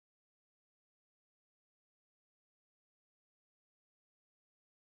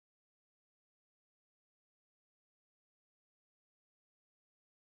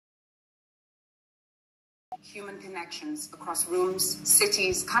human connections across rooms,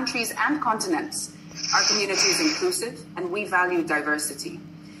 cities, countries, and continents. Our community is inclusive, and we value diversity.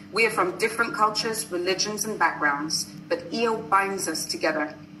 We are from different cultures, religions, and backgrounds, but EO binds us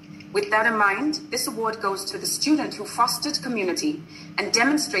together. With that in mind, this award goes to the student who fostered community and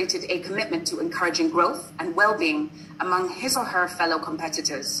demonstrated a commitment to encouraging growth and well-being among his or her fellow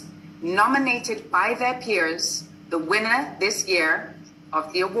competitors. Nominated by their peers, the winner this year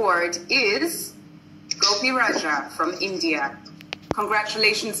of the award is Gopi Raja from India.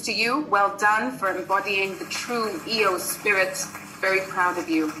 Congratulations to you. Well done for embodying the true EO spirit. Very proud of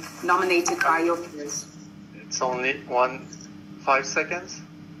you. Nominated by your peers. It's only 5 seconds.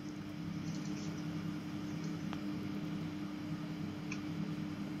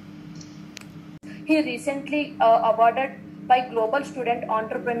 He recently awarded by Global Student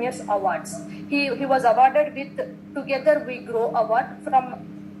Entrepreneurs Awards. He was awarded with Together We Grow Award from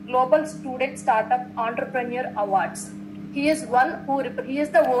Global Student Startup Entrepreneur Awards. He is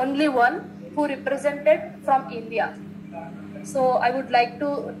the only one who represented from India. So I would like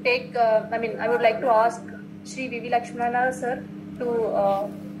to I would like to ask Shri V.V. Lakshmana sir to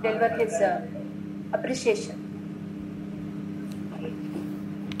deliver his appreciation.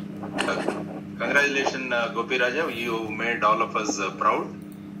 Congratulations, Gopi Raja. You made all of us proud.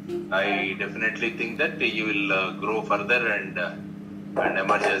 I definitely think that you will grow further and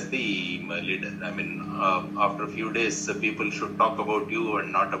emerge as the leader. I mean, after a few days, people should talk about you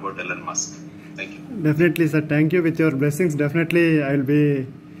and not about Elon Musk. Thank you. Definitely, sir. Thank you. With your blessings, definitely I will be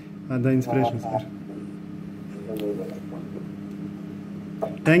the inspiration, sir.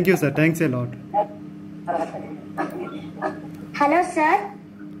 Thank you, sir. Thanks a lot. Hello, sir.